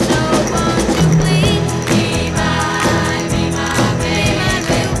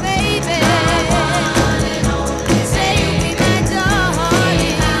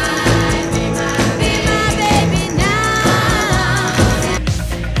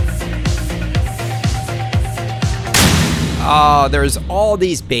Oh, there's all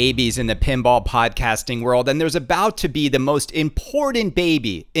these babies in the pinball podcasting world, and there's about to be the most important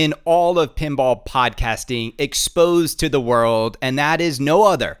baby in all of pinball podcasting exposed to the world, and that is no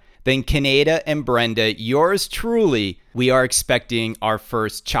other than Kaneda and Brenda, yours truly. We are expecting our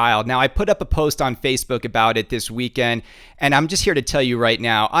first child. Now, I put up a post on Facebook about it this weekend, and I'm just here to tell you right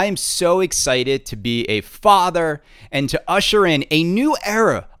now, I am so excited to be a father and to usher in a new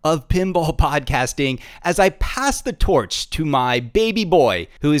era of pinball podcasting as I pass the torch to my baby boy,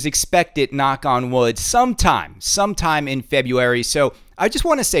 who is expected, knock on wood, sometime in February. So I just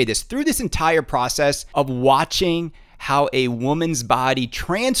want to say this, through this entire process of watching how a woman's body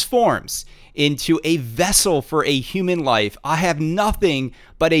transforms into a vessel for a human life, I have nothing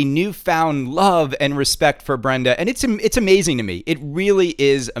but a newfound love and respect for Brenda. And it's amazing to me. It really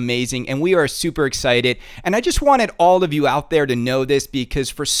is amazing. And we are super excited. And I just wanted all of you out there to know this,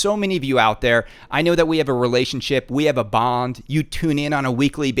 because for so many of you out there, I know that we have a relationship, we have a bond. You tune in on a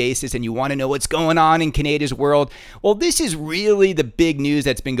weekly basis and you want to know what's going on in Kaneda's world. Well, this is really the big news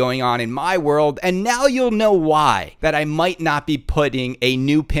that's been going on in my world. And now you'll know why that I might not be putting a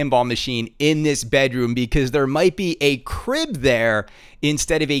new pinball machine in this bedroom, because there might be a crib there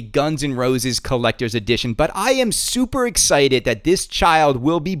instead of a Guns N' Roses collector's edition. But I am super excited that this child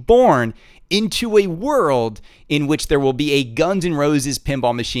will be born into a world in which there will be a Guns N' Roses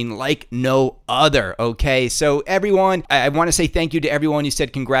pinball machine like no other, okay? So everyone, I want to say thank you to everyone who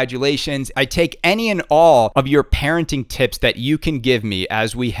said congratulations. I take any and all of your parenting tips that you can give me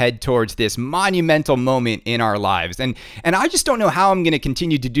as we head towards this monumental moment in our lives. And I just don't know how I'm going to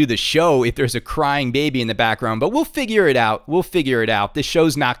continue to do the show if there's a crying baby in the background, but we'll figure it out. This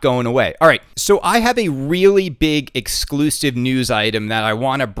show's not going away. All right, so I have a really big exclusive news item that I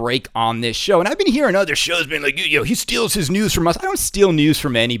want to break on this show. And I've been hearing other shows being like, he steals his news from us. I don't steal news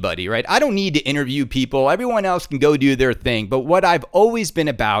from anybody, right? I don't need to interview people. Everyone else can go do their thing. But what I've always been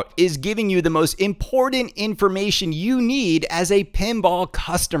about is giving you the most important information you need as a pinball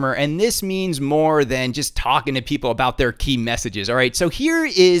customer. And this means more than just talking to people about their key messages, all right? So here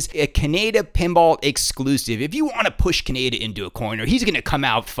is a Kaneda pinball exclusive. If you want to push Kaneda into a corner, he's going to come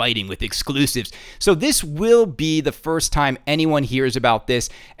out fighting with exclusives. So this will be the first time anyone hears about this.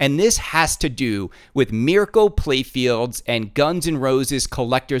 And this has to do with Mirco playfields and Guns N' Roses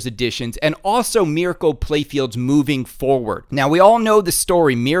collector's editions, and also Mirco playfields moving forward. Now, we all know the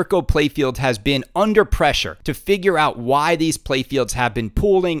story. Mirco playfields has been under pressure to figure out why these playfields have been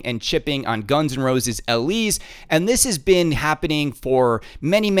pooling and chipping on Guns N' Roses LEs, and this has been happening for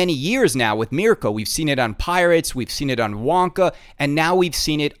many, many years now with Mirco. We've seen it on Pirates, we've seen it on Wonka, and now we've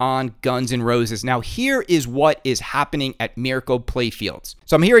seen it on Guns N' Roses. Now, here is what is happening at Mirco playfields.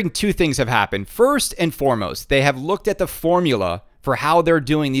 So I'm hearing two things have happened. First and foremost, they have looked at the formula for how they're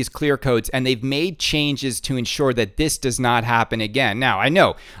doing these clear coats, and they've made changes to ensure that this does not happen again. Now, I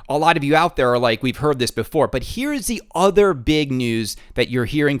know a lot of you out there are like, we've heard this before, but here's the other big news that you're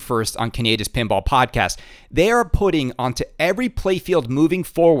hearing first on Kaneda's Pinball Podcast. They are putting onto every playfield moving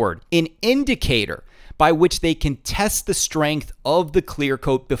forward an indicator by which they can test the strength of the clear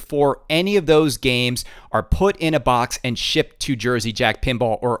coat before any of those games are put in a box and shipped to Jersey Jack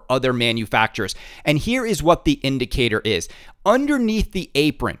Pinball or other manufacturers. And here is what the indicator is. Underneath the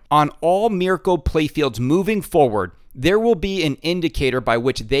apron on all Mirco playfields moving forward, there will be an indicator by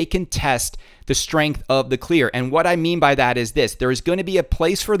which they can test the strength of the clear. And what I mean by that is this: there is going to be a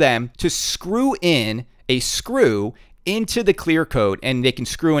place for them to screw in a screw into the clear coat, and they can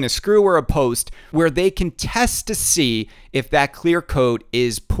screw in a screw or a post where they can test to see if that clear coat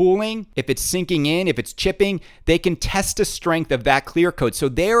is pooling, if it's sinking in, if it's chipping. They can test the strength of that clear coat. So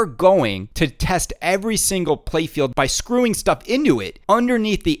they're going to test every single playfield by screwing stuff into it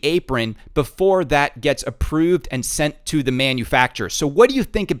underneath the apron before that gets approved and sent to the manufacturer. So what do you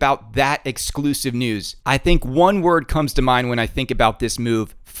think about that exclusive news? I think one word comes to mind when I think about this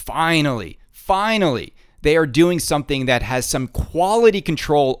move: finally. They are doing something that has some quality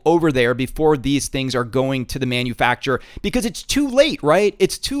control over there before these things are going to the manufacturer, because it's too late, right?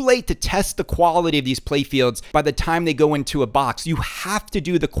 It's too late to test the quality of these playfields by the time they go into a box. You have to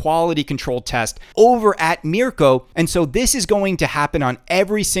do the quality control test over at Mirco, and so this is going to happen on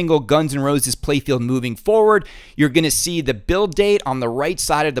every single Guns N' Roses playfield moving forward. You're going to see the build date on the right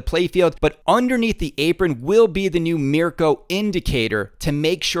side of the playfield, but underneath the apron will be the new Mirco indicator to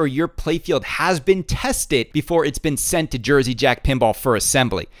make sure your playfield has been tested before it's been sent to Jersey Jack Pinball for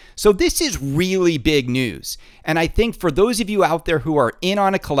assembly. So this is really big news. And I think for those of you out there who are in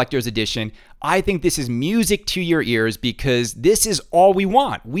on a collector's edition, I think this is music to your ears because this is all we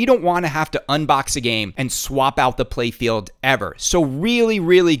want. We don't want to have to unbox a game and swap out the playfield ever. So really,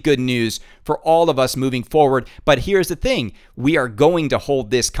 really good news for all of us moving forward. But here's the thing. We are going to hold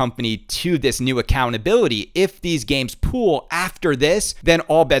this company to this new accountability. If these games pool after this, then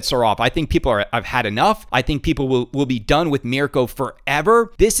all bets are off. I think people have had enough. I think people will be done with Mirco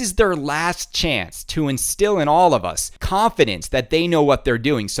forever. This is their last chance to instill in all of us confidence that they know what they're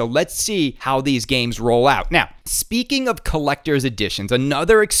doing. So let's see how these games roll out. Now, speaking of collector's editions,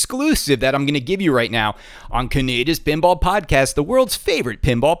 another exclusive that I'm going to give you right now on Canada's Pinball Podcast, the world's favorite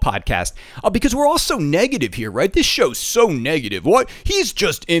pinball podcast, because we're all so negative here, right? This show's so negative. What? He's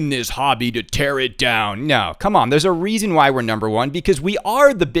just in this hobby to tear it down. No, come on. There's a reason why we're number one, because we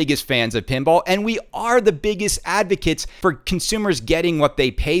are the biggest fans of pinball and we are the biggest advocates for consumers getting what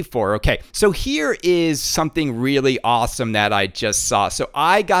they pay for. Okay, so here is something really awesome that I just saw. So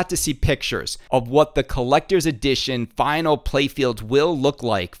I got to see pictures of what the collector's edition final playfields will look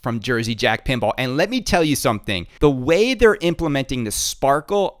like from Jersey Jack Pinball. And let me tell you something, the way they're implementing the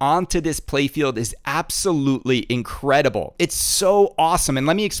sparkle onto this playfield is absolutely incredible. It's so awesome. And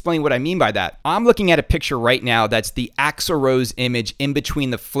let me explain what I mean by that. I'm looking at a picture right now that's the Axl Rose image in between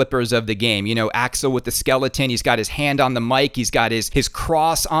the flippers of the game. You know, Axl with the skeleton, he's got his hand on the mic, he's got his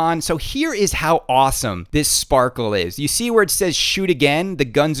cross on. So here is how awesome this sparkle is. You see where it says shoot again, the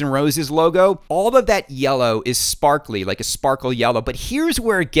Guns N' Roses logo? All of that yellow is sparkly, like a sparkle yellow. But here's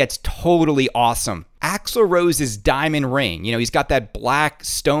where it gets totally awesome. Axl Rose's diamond ring, you know, he's got that black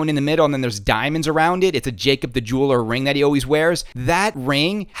stone in the middle and then there's diamonds around it. It's a Jacob the Jeweler ring that he always wears. That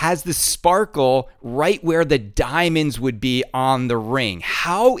ring has the sparkle right where the diamonds would be on the ring.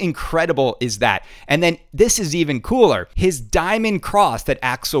 How incredible is that? And then this is even cooler. His diamond cross that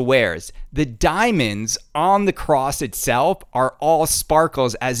Axl wears, the diamonds on the cross itself are all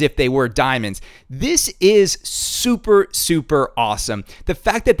sparkles as if they were diamonds. This is super, super awesome. The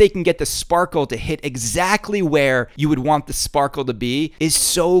fact that they can get the sparkle to hit exactly where you would want the sparkle to be is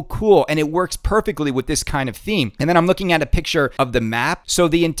so cool, and it works perfectly with this kind of theme. And then I'm looking at a picture of the map. So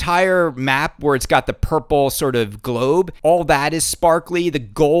the entire map where it's got the purple sort of globe, all that is sparkly. The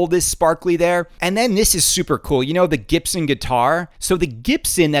gold is sparkly there. And then this is super cool. You know, the Gibson guitar. So the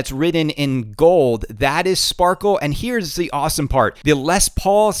Gibson that's written in gold, that is sparkle. And here's the awesome part. The Les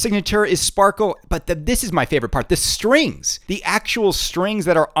Paul signature is sparkle, but this is my favorite part. The strings, the actual strings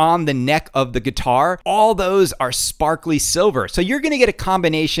that are on the neck of the guitar, all those are sparkly silver. So you're going to get a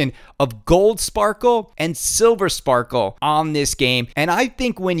combination of gold sparkle and silver sparkle on this game. And I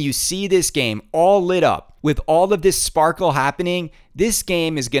think when you see this game all lit up with all of this sparkle happening, this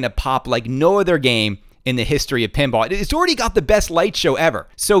game is going to pop like no other game in the history of pinball. It's already got the best light show ever.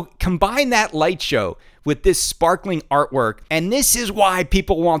 So combine that light show with this sparkling artwork, and this is why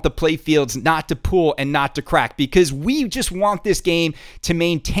people want the playfields not to pool and not to crack, because we just want this game to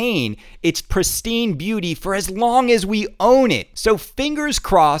maintain its pristine beauty for as long as we own it. So fingers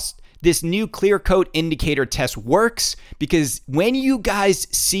crossed this new clear coat indicator test works, because when you guys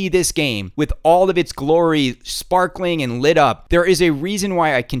see this game with all of its glory sparkling and lit up, there is a reason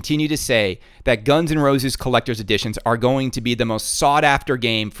why I continue to say that Guns N' Roses Collector's Editions are going to be the most sought after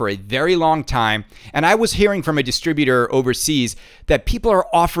game for a very long time. And I was hearing from a distributor overseas that people are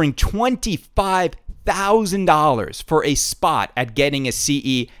offering $25,000 for a spot at getting a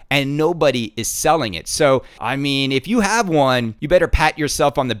CE, and nobody is selling it. So, I mean, if you have one, you better pat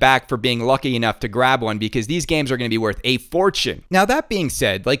yourself on the back for being lucky enough to grab one, because these games are going to be worth a fortune. Now, that being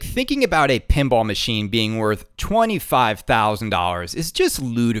said, like, thinking about a pinball machine being worth $25,000 is just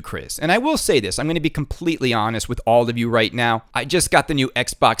ludicrous. And I will say this, I'm going to be completely honest with all of you right now. I just got the new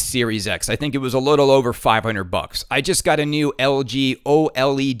Xbox Series X. I think it was a little over $500. I just got a new LG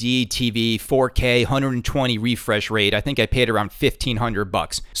OLED TV, 4K, 120 refresh rate. I think I paid around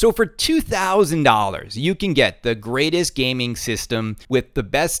 $1,500. So for $2,000, you can get the greatest gaming system with the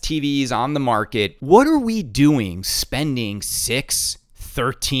best TVs on the market. What are we doing spending $6,000,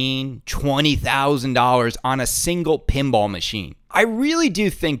 $13,000, $20,000 on a single pinball machine? I really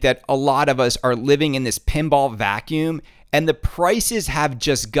do think that a lot of us are living in this pinball vacuum, and the prices have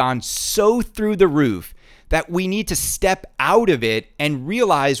just gone so through the roof that we need to step out of it and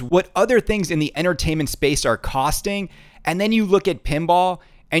realize what other things in the entertainment space are costing. And then you look at pinball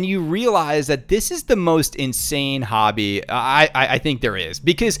and you realize that this is the most insane hobby I think there is.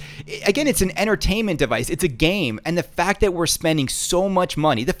 Because, again, it's an entertainment device. It's a game. And the fact that we're spending so much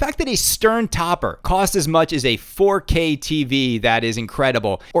money, the fact that a Stern topper costs as much as a 4K TV, that is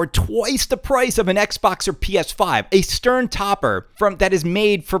incredible, or twice the price of an Xbox or PS5, a Stern topper that is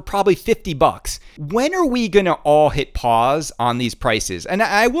made for probably $50. When are we going to all hit pause on these prices? And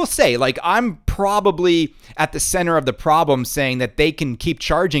I will say, like, I'm probably at the center of the problem saying that they can keep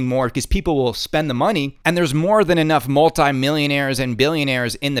charging more because people will spend the money, and there's more than enough multimillionaires and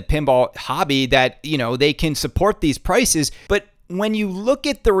billionaires in the pinball hobby that, you know, they can support these prices. But when you look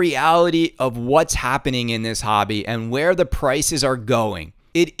at the reality of what's happening in this hobby and where the prices are going,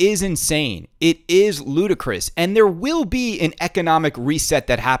 it is insane. It is ludicrous. And there will be an economic reset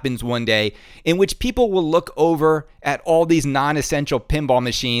that happens one day in which people will look over at all these non-essential pinball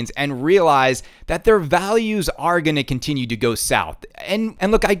machines and realize that their values are going to continue to go south. And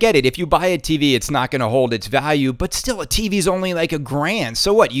look, I get it. If you buy a TV, it's not going to hold its value, but still a TV is only like $1,000.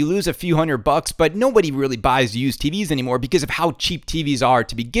 So what? You lose a few $100, but nobody really buys used TVs anymore because of how cheap TVs are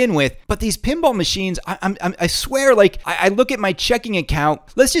to begin with. But these pinball machines, I swear, like I look at my checking account.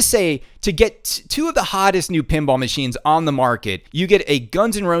 Let's just say to get two of the hottest new pinball machines on the market, you get a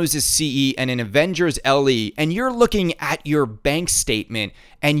Guns N' Roses CE and an Avengers LE, and you're looking at your bank statement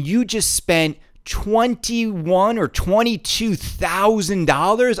and you just spent $21,000 or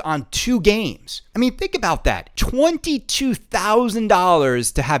 $22,000 on two games. I mean, think about that.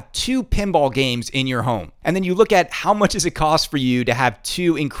 $22,000 to have two pinball games in your home. And then you look at how much does it cost for you to have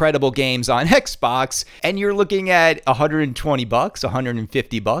two incredible games on Xbox, and you're looking at $120,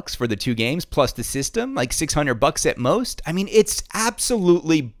 $150 for the two games plus the system, like $600 at most. I mean, it's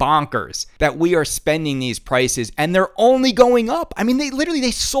absolutely bonkers that we are spending these prices, and they're only going up. I mean, they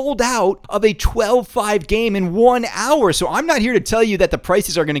sold out of a 12-5 game in 1 hour. So I'm not here to tell you that the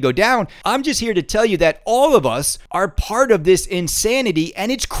prices are going to go down. I'm just here to tell you that all of us are part of this insanity,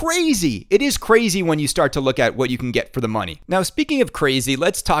 and it's crazy. It is crazy when you start to look at what you can get for the money. Now, speaking of crazy,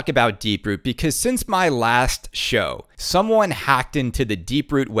 let's talk about Deeproot, because since my last show, someone hacked into the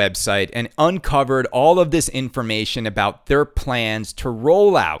Deeproot website and uncovered all of this information about their plans to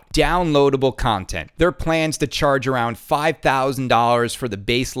roll out downloadable content. Their plans to charge around $5,000 for the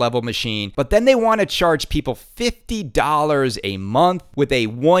base level machine, but then they want to charge people $50 a month with a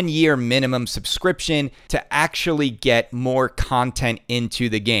 1-year minimum subscription to actually get more content into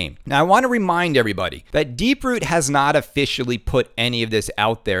the game. Now, I want to remind everybody that Deeproot has not officially put any of this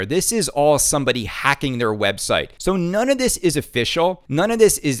out there. This is all somebody hacking their website. So none of this is official. None of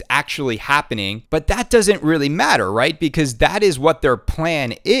this is actually happening, but that doesn't really matter, right? Because that is what their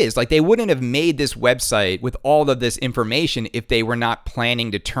plan is. Like, they wouldn't have made this website with all of this information if they were not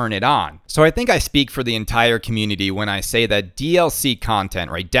planning to turn it on. So I think I speak for the entire community when I say that DLC content,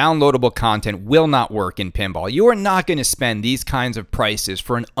 right, downloadable content will not work in pinball. You are not going to spend these kinds of prices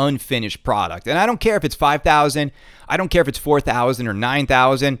for an unfinished product. And I don't care if it's $5,000, I don't care if it's $4,000 or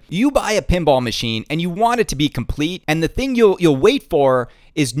 $9,000. You buy a pinball machine and you want it to be complete, and the thing you'll wait for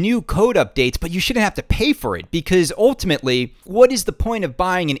is new code updates, but you shouldn't have to pay for it, because ultimately, what is the point of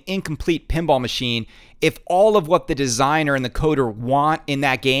buying an incomplete pinball machine if all of what the designer and the coder want in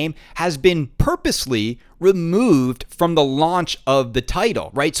that game has been purposely removed from the launch of the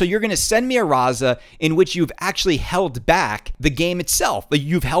title, right? So you're going to send me a Raza in which you've actually held back the game itself. Like,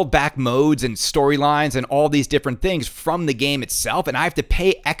 you've held back modes and storylines and all these different things from the game itself, and I have to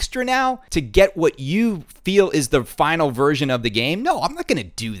pay extra now to get what you feel is the final version of the game? No, I'm not going to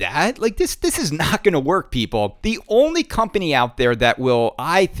do that. Like, this is not going to work, people. The only company out there that will,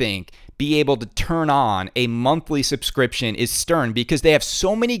 I think, be able to turn on a monthly subscription is Stern, because they have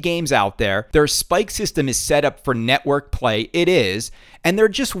so many games out there. Their spike system is set up for network play. It is. And they're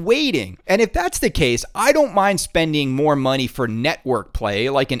just waiting. And if that's the case, I don't mind spending more money for network play,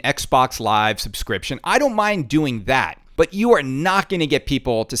 like an Xbox Live subscription. I don't mind doing that. But you are not going to get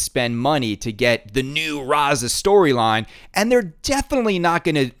people to spend money to get the new Raza storyline. And they're definitely not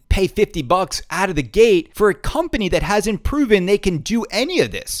going to pay $50 out of the gate for a company that hasn't proven they can do any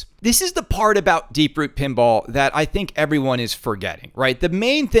of this. This is the part about Deeproot Pinball that I think everyone is forgetting, right? The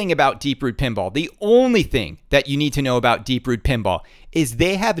main thing about Deeproot Pinball, the only thing that you need to know about Deeproot Pinball, is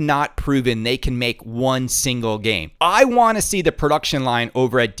they have not proven they can make one single game. I want to see the production line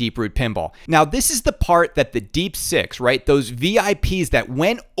over at Deeproot Pinball. Now, this is the part that the Deep Six, right? Those VIPs that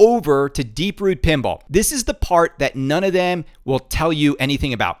went over to Deeproot Pinball. This is the part that none of them will tell you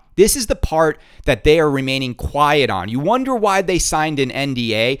anything about. This is the part that they are remaining quiet on. You wonder why they signed an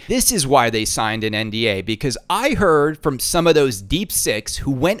NDA? This is why they signed an NDA, because I heard from some of those Deep Six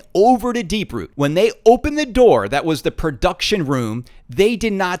who went over to Deeproot. When they opened the door, that was the production room, they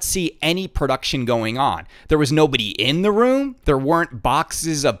did not see any production going on. There was nobody in the room. There weren't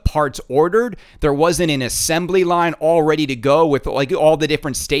boxes of parts ordered. There wasn't an assembly line all ready to go with like all the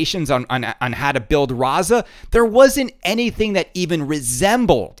different stations on how to build Raza. There wasn't anything that even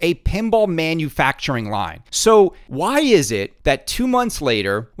resembled a pinball manufacturing line. So why is it that 2 months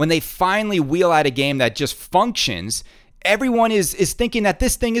later, when they finally wheel out a game that just functions, everyone is thinking that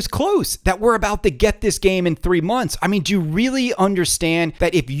this thing is close, that we're about to get this game in 3 months? I mean, do you really understand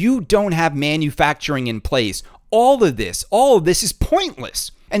that if you don't have manufacturing in place, all of this is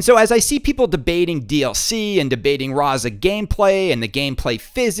pointless? And so as I see people debating DLC and debating Raza gameplay and the gameplay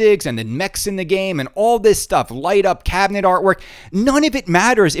physics and the mechs in the game and all this stuff, light up cabinet artwork, none of it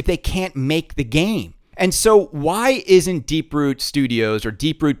matters if they can't make the game. And so why isn't Deep Root Studios or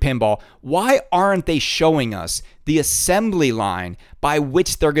Deep Root Pinball, why aren't they showing us the assembly line by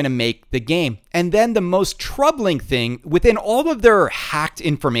which they're going to make the game? And then the most troubling thing within all of their hacked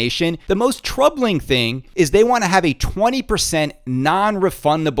information, the most troubling thing is they want to have a 20%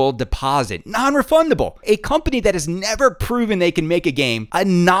 non-refundable deposit. Non-refundable. A company that has never proven they can make a game, a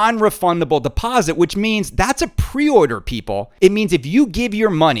non-refundable deposit, which means that's a pre-order, people. It means if you give your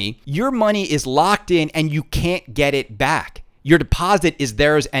money is locked in and you can't get it back. Your deposit is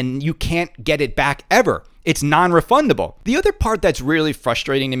theirs and you can't get it back ever. It's non-refundable. The other part that's really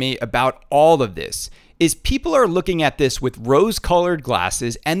frustrating to me about all of this is people are looking at this with rose-colored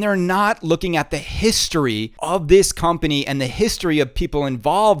glasses and they're not looking at the history of this company and the history of people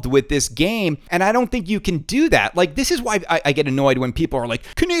involved with this game. And I don't think you can do that. Like, this is why I get annoyed when people are like,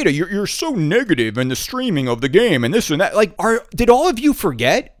 Kaneda, you're so negative in the streaming of the game and this and that. Like, did all of you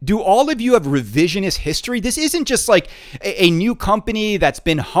forget? Do all of you have revisionist history? This isn't just like a new company that's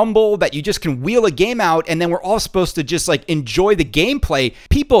been humble that you just can wheel a game out and then we're all supposed to just like enjoy the gameplay.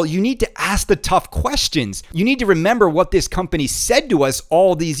 People, you need to ask the tough questions. You need to remember what this company said to us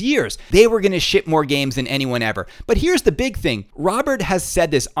all these years. They were going to ship more games than anyone ever. But here's the big thing. Robert has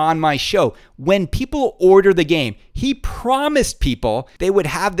said this on my show. When people order the game, he promised people they would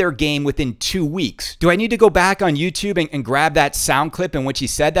have their game within 2 weeks. Do I need to go back on YouTube and grab that sound clip in which he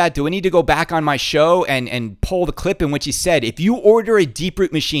said that? Do I need to go back on my show and pull the clip in which he said, if you order a Deep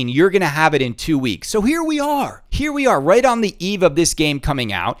Root machine, you're going to have it in 2 weeks? So here we are. Here we are right on the eve of this game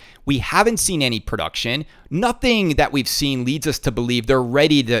coming out. We haven't seen any production. Nothing that we've seen leads us to believe they're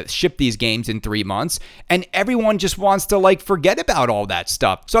ready to ship these games in 3 months. And everyone just wants to like forget about all that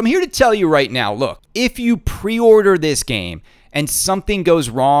stuff. So I'm here to tell you right now, look, if you pre-order this game and something goes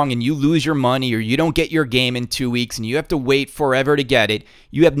wrong and you lose your money or you don't get your game in 2 weeks and you have to wait forever to get it,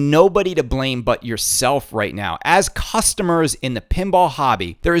 you have nobody to blame but yourself right now. As customers in the pinball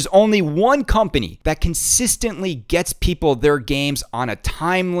hobby, there is only one company that consistently gets people their games on a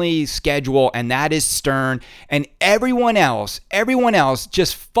timely schedule, and that is Stern. And everyone else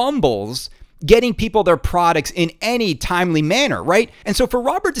just fumbles getting people their products in any timely manner, right? And so for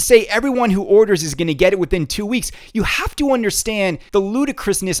Robert to say everyone who orders is going to get it within 2 weeks, you have to understand the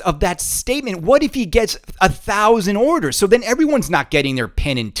ludicrousness of that statement. What if he gets 1,000 orders? So then everyone's not getting their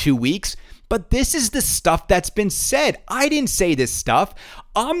pin in 2 weeks. But this is the stuff that's been said. I didn't say this stuff.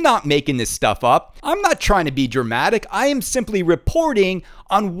 I'm not making this stuff up. I'm not trying to be dramatic. I am simply reporting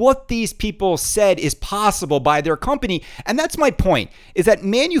on what these people said is possible by their company. And that's my point, is that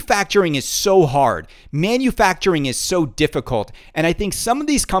manufacturing is so hard. Manufacturing is so difficult. And I think some of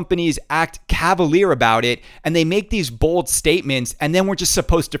these companies act cavalier about it and they make these bold statements and then we're just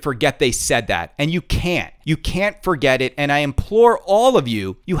supposed to forget they said that. And you can't. You can't forget it. And I implore all of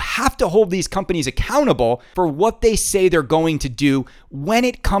you, you have to hold these companies accountable for what they say they're going to do when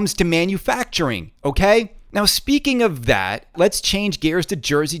it comes to manufacturing, okay? Now, speaking of that, let's change gears to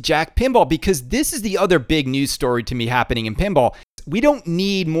Jersey Jack Pinball, because this is the other big news story to me happening in pinball. We don't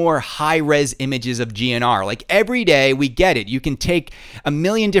need more high-res images of GNR. Like every day, we get it. You can take a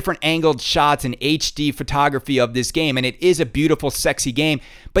million different angled shots and HD photography of this game, and it is a beautiful, sexy game,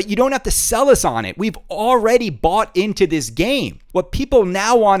 but you don't have to sell us on it. We've already bought into this game. What people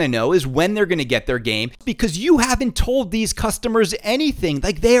now want to know is when they're going to get their game, because you haven't told these customers anything.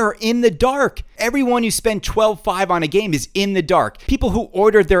 Like, they are in the dark. Everyone who spent $12,500 on a game is in the dark. People who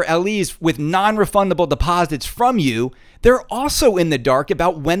ordered their LEs with non-refundable deposits from you, they're also in the dark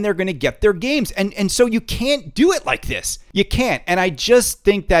about when they're going to get their games. And so you can't do it like this. You can't. And I just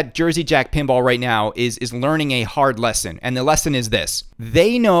think that Jersey Jack Pinball right now is learning a hard lesson. And the lesson is this.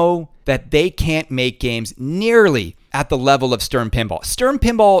 They know that they can't make games nearly at the level of Stern Pinball. Stern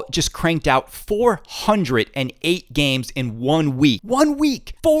Pinball just cranked out 408 games in 1 week. 1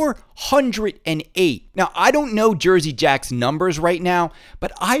 week, 408. Now, I don't know Jersey Jack's numbers right now,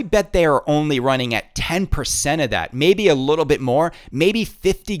 but I bet they are only running at 10% of that, maybe a little bit more, maybe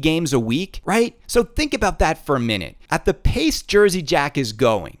 50 games a week, right? So think about that for a minute. At the pace Jersey Jack is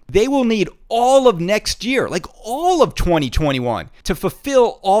going, they will need all of next year, like all of 2021, to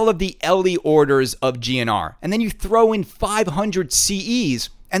fulfill all of the LE orders of GNR. And then you throw in 500 CEs,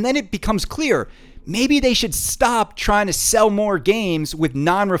 and then it becomes clear maybe they should stop trying to sell more games with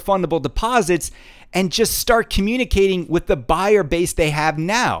non-refundable deposits and just start communicating with the buyer base they have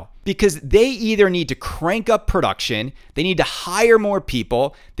now. Because they either need to crank up production, they need to hire more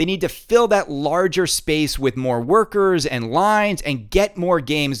people, they need to fill that larger space with more workers and lines and get more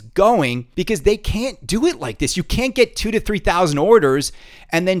games going, because they can't do it like this. You can't get 2,000 to 3,000 orders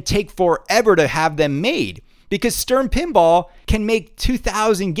and then take forever to have them made. Because Stern Pinball can make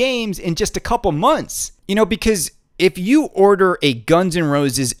 2,000 games in just a couple months. Because if you order a Guns N'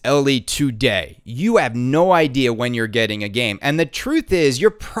 Roses LE today, you have no idea when you're getting a game. And the truth is, you're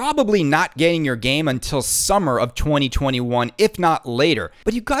probably not getting your game until summer of 2021, if not later.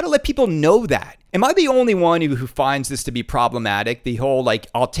 But you got to let people know that. Am I the only one who finds this to be problematic? The whole,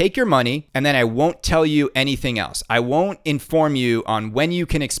 I'll take your money and then I won't tell you anything else. I won't inform you on when you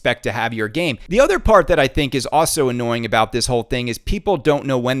can expect to have your game. The other part that I think is also annoying about this whole thing is people don't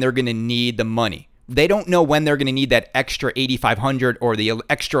know when they're going to need the money. They don't know when they're going to need that extra 8,500 or the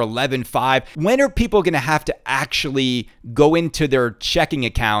extra 11,500. When are people going to have to actually go into their checking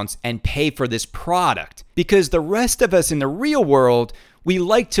accounts and pay for this product? Because the rest of us in the real world, we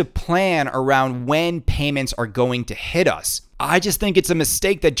like to plan around when payments are going to hit us. I just think it's a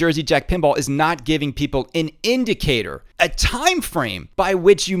mistake that Jersey Jack Pinball is not giving people an indicator, a time frame by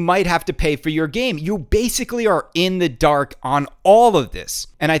which you might have to pay for your game. You basically are in the dark on all of this.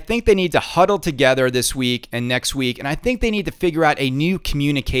 And I think they need to huddle together this week and next week. And I think they need to figure out a new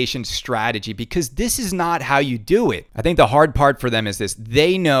communication strategy, because this is not how you do it. I think the hard part for them is this.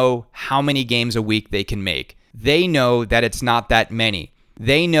 They know how many games a week they can make. They know that it's not that many.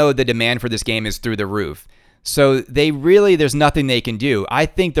 They know the demand for this game is through the roof. So there's nothing they can do. I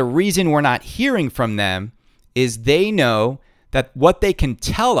think the reason we're not hearing from them is they know that what they can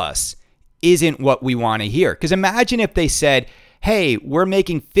tell us isn't what we want to hear. Because imagine if they said, hey, we're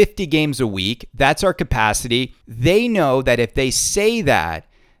making 50 games a week. That's our capacity. They know that if they say that,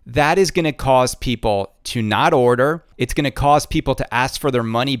 that is going to cause people to not order. It's going to cause people to ask for their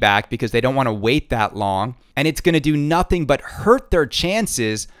money back because they don't want to wait that long. And it's going to do nothing but hurt their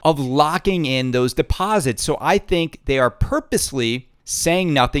chances of locking in those deposits. So I think they are purposely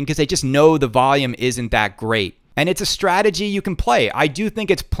saying nothing because they just know the volume isn't that great. And it's a strategy you can play. I do think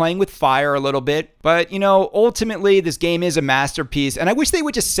it's playing with fire a little bit. But, ultimately, this game is a masterpiece. And I wish they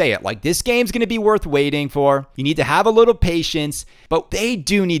would just say it. This game's going to be worth waiting for. You need to have a little patience. But they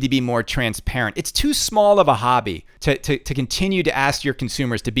do need to be more transparent. It's too small of a hobby to continue to ask your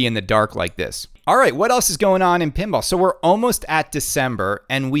consumers to be in the dark like this. All right, what else is going on in pinball? So we're almost at December,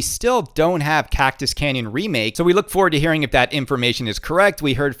 and we still don't have Cactus Canyon Remake. So we look forward to hearing if that information is correct.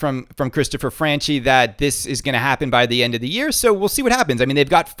 We heard from Christopher Franchi that this is going to happen by the end of the year, so we'll see what happens. I mean, they've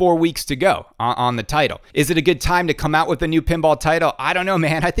got 4 weeks to go on the title. Is it a good time to come out with a new pinball title? I don't know,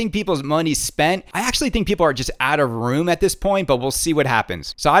 man. I think people's money's spent. I actually think people are just out of room at this point, but we'll see what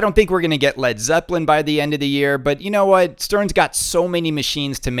happens. So I don't think we're going to get Led Zeppelin by the end of the year, but you know what? Stern's got so many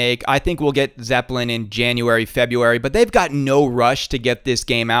machines to make. I think we'll get Zeppelin in January, February, but they've got no rush to get this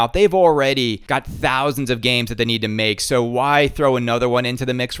game out. They've already got thousands of games that they need to make, so why throw another one into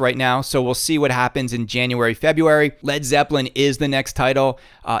the mix right now? So we'll see what happens in January, February. Led Zeppelin is the next title.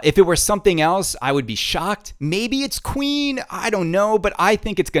 If it were something else, I would be shocked. Maybe it's Queen. I don't know, but I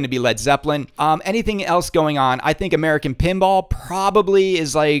think it's going to be Led Zeppelin. Anything else going on? I think American Pinball probably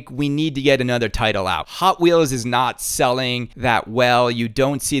is we need to get another title out. Hot Wheels is not selling that well. You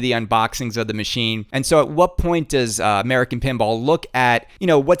don't see the unboxings of the machine. And so at what point does American Pinball look at,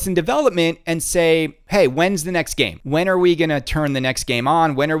 what's in development and say, hey, when's the next game? When are we going to turn the next game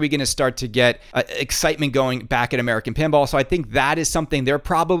on? When are we going to start to get excitement going back at American Pinball? So I think that is something they're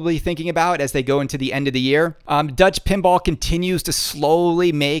probably thinking about as they go into the end of the year. Dutch Pinball continues to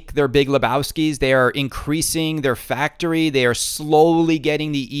slowly make their Big Lebowskis. They are increasing their factory. They are slowly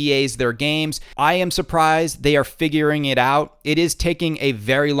getting the EAs their games. I am surprised they are figuring it out. It is taking a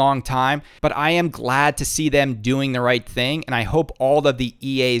very long time, but but I am glad to see them doing the right thing, and I hope all of the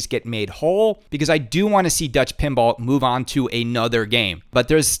EAs get made whole because I do want to see Dutch Pinball move on to another game. But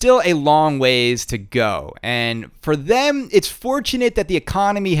there's still a long ways to go, and for them, it's fortunate that the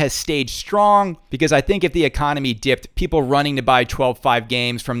economy has stayed strong because I think if the economy dipped, people running to buy 12.5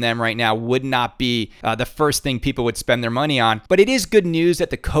 games from them right now would not be the first thing people would spend their money on. But it is good news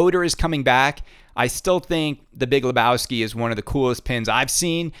that the coder is coming back. I still think the Big Lebowski is one of the coolest pins I've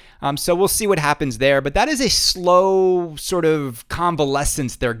seen. So we'll see what happens there. But that is a slow sort of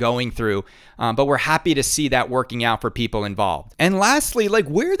convalescence they're going through. But we're happy to see that working out for people involved. And lastly, like,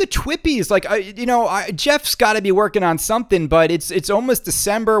 where are the Twippies? Like, Jeff's got to be working on something, but it's almost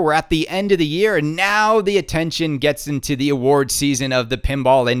December. We're at the end of the year, and now the attention gets into the award season of the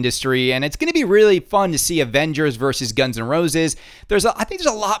pinball industry. And it's going to be really fun to see Avengers versus Guns N' Roses. I think there's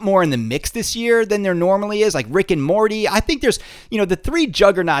a lot more in the mix this year than there normally is, like Rick and Morty. I think there's, the three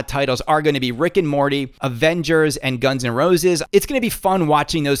juggernaut titles are going to be Rick and Morty, Avengers, and Guns N' Roses. It's going to be fun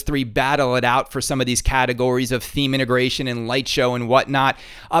watching those three battle it out for some of these categories of theme integration and light show and whatnot.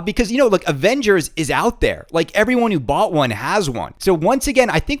 Because, look, Avengers is out there. Like, everyone who bought one has one. So once again,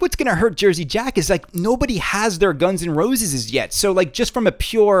 I think what's going to hurt Jersey Jack is like nobody has their Guns N' Roses yet. So like just from a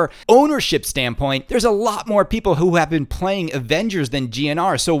pure ownership standpoint, there's a lot more people who have been playing Avengers than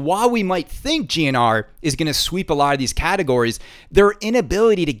GNR. So while we might think GNR is going to sweep a lot of these categories, their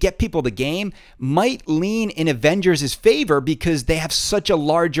inability to get people the game might lean in Avengers' favor because they have such a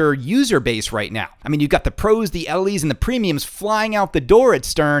larger user base right now. I mean, you've got the pros, the LEs, and the premiums flying out the door at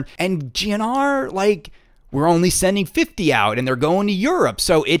Stern, and GNR, like, we're only sending 50 out and they're going to Europe.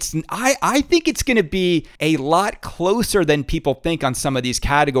 So I think it's going to be a lot closer than people think on some of these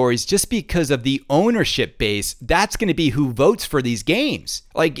categories just because of the ownership base. That's going to be who votes for these games.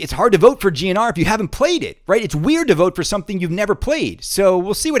 Like, it's hard to vote for GNR if you haven't played it, right? It's weird to vote for something you've never played. So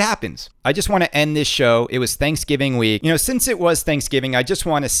we'll see what happens. I just want to end this show. It was Thanksgiving week. Since it was Thanksgiving, I just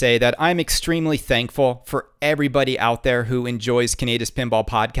want to say that I'm extremely thankful for everybody out there who enjoys Kaneda's Pinball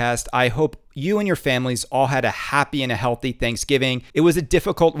Podcast. I hope you and your families all had a happy and a healthy Thanksgiving. It was a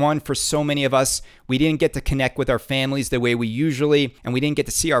difficult one for so many of us. We didn't get to connect with our families the way we usually, and we didn't get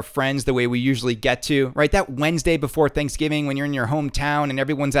to see our friends the way we usually get to, right? That Wednesday before Thanksgiving when you're in your hometown and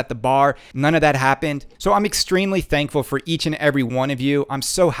everyone's at the bar, none of that happened. So I'm extremely thankful for each and every one of you. I'm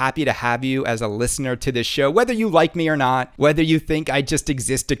so happy to have you as a listener to this show, whether you like me or not, whether you think I just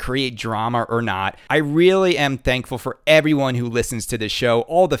exist to create drama or not. I really am thankful for everyone who listens to this show,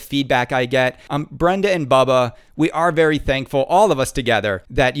 all the feedback I get. Brenda and Bubba, we are very thankful, all of us together,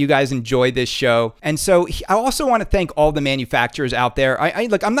 that you guys enjoy this show. And so I also want to thank all the manufacturers out there.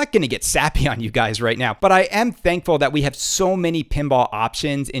 Look, I'm not going to get sappy on you guys right now, but I am thankful that we have so many pinball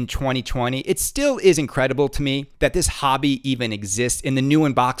options in 2020. It still is incredible to me that this hobby even exists in the new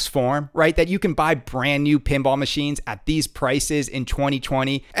in box form, right? That you can buy brand new pinball machines at these prices in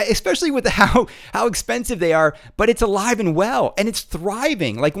 2020, especially with how expensive they are, but it's alive and well and it's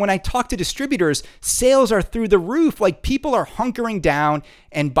thriving. Like, when I talk to distributors, sales are through the roof. Like, people are hunkering down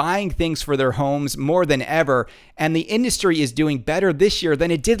and buying things for their homes more than ever. And the industry is doing better this year than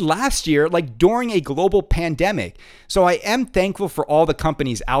it did last year, like during a global pandemic. So I am thankful for all the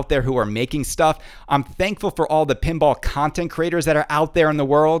companies out there who are making stuff. I'm thankful for all the pinball content creators that are out there in the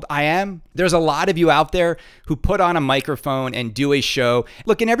world. There's a lot of you out there who put on a microphone and do a show.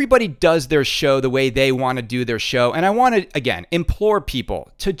 Look, and everybody does their show the way they want to do their show. And I want to, again, implore people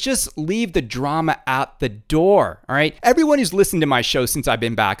to just leave the drama at the door, all right? Everyone who's listened to my show since I've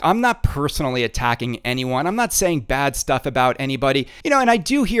been back, I'm not personally attacking anyone. I'm not saying bad stuff about anybody. And I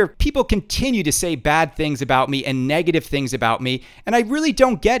do hear people continue to say bad things about me and negative things about me, and I really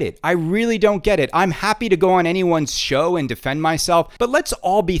don't get it. I'm happy to go on anyone's show and defend myself, but let's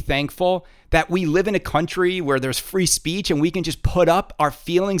all be thankful that we live in a country where there's free speech and we can just put up our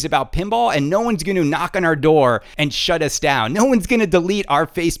feelings about pinball and no one's going to knock on our door and shut us down. No one's going to delete our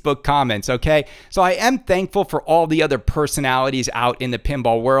Facebook comments, okay? So I am thankful for all the other personalities out in the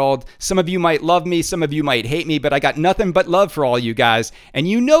pinball world. Some of you might love me, some of you might hate me, but I got nothing but love for all you guys. And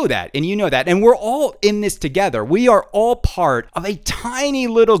you know that, and we're all in this together. We are all part of a tiny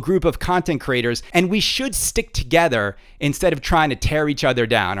little group of content creators, and we should stick together instead of trying to tear each other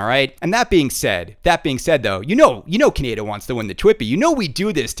down, all right? And that being said though, you know Kaneda wants to win the Twippy. We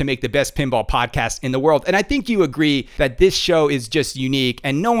do this to make the best pinball podcast in the world. And I think you agree that this show is just unique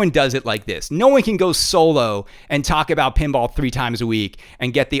and no one does it like this. No one can go solo and talk about pinball 3 times a week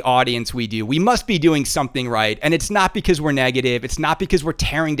and get the audience we do. We must be doing something right. And it's not because we're negative. It's not because we're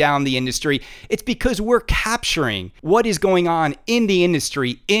tearing down the industry. It's because we're capturing what is going on in the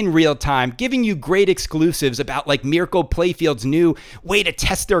industry in real time, giving you great exclusives about like Mirco Playfield's new way to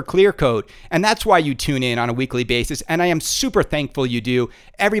test their clear coat, And that's why you tune in on a weekly basis. And I am super thankful you do.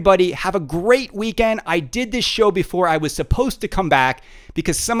 Everybody, have a great weekend. I did this show before I was supposed to come back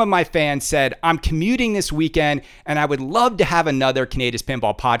because some of my fans said, I'm commuting this weekend and I would love to have another Canada's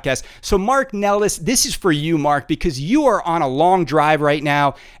Pinball podcast. So Mark Nellis, this is for you, Mark, because you are on a long drive right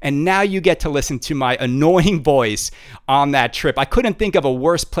now. And now you get to listen to my annoying voice on that trip. I couldn't think of a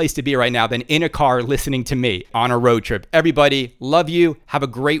worse place to be right now than in a car listening to me on a road trip. Everybody, love you. Have a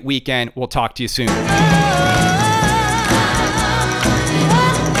great weekend. We'll talk to you soon.